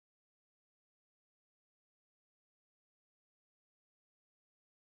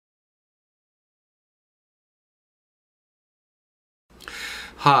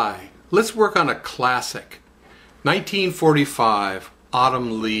Hi, let's work on a classic. 1945,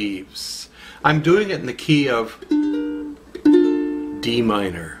 Autumn Leaves. I'm doing it in the key of D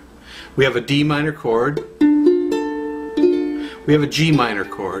minor. We have a D minor chord. We have a G minor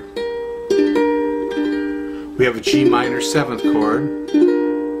chord. We have a G minor 7th chord.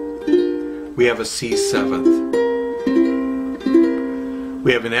 We have a C 7th.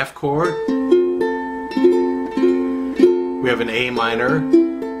 We have an F chord. We have an A minor.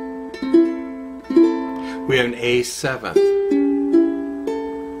 We have an A 7th.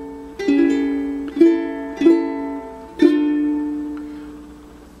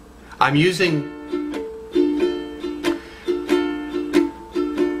 I'm using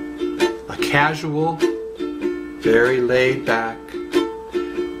a casual, very laid back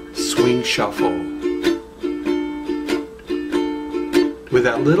swing shuffle with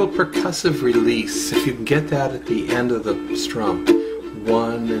that little percussive release. If you can get that at the end of the strum.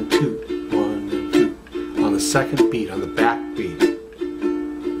 1 and 2, 1 and 2 on the second beat, on the back beat.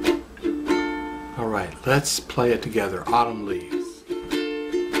 Alright, let's play it together. Autumn Leaves.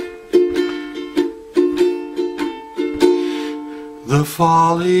 The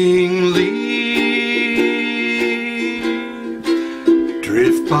falling leaves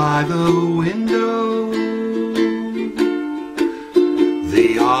drift by the window.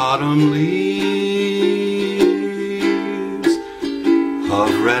 The autumn leaves of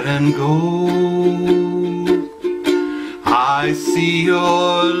red and gold. I see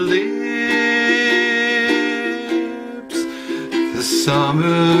your lips, the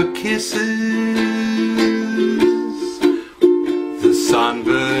summer kisses,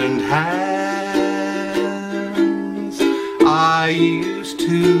 sunburned hands I used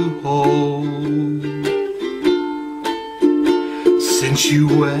to hold. Since you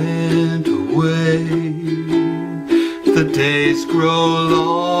went away, the days grow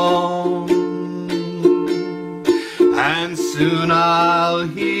long, and soon I'll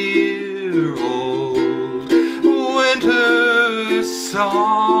hear old winter's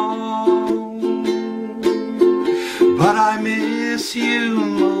song. But I miss you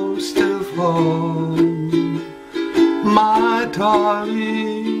most of all, my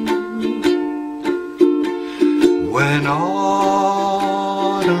darling. When autumn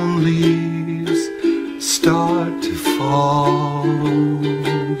leaves start to fall,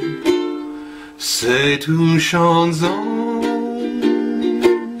 c'est une chanson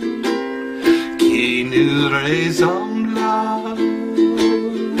qui nous ressemble.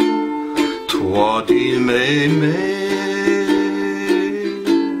 Toi tu m'aimais,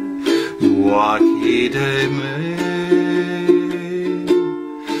 moi qui t'aimais,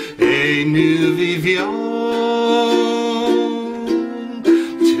 et nous vivions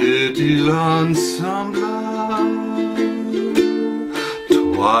tous deux ensemble.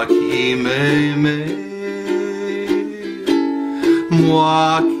 Toi qui m'aimais,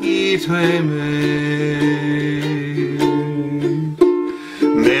 moi qui t'aimais.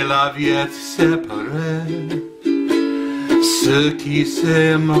 Mais la vie est séparée, ceux qui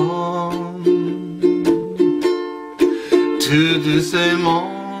s'aiment, tous deux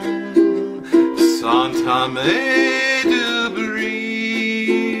aimants, sans âme et de bruit.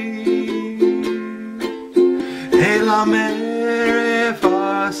 Et la mer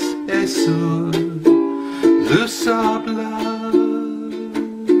efface et sur le sable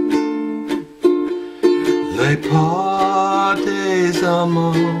les pas des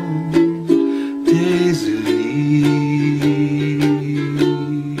amants désunis.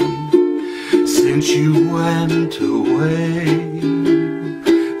 Since you went away,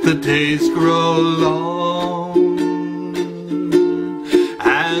 the days grow long,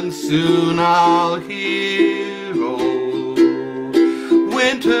 and soon I'll hear old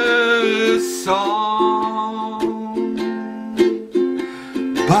winter's song.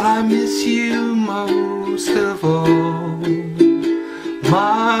 But I miss you most of all,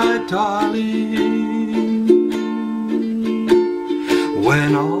 my darling.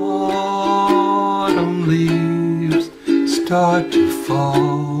 When autumn leaves start to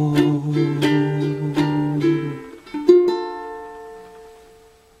fall.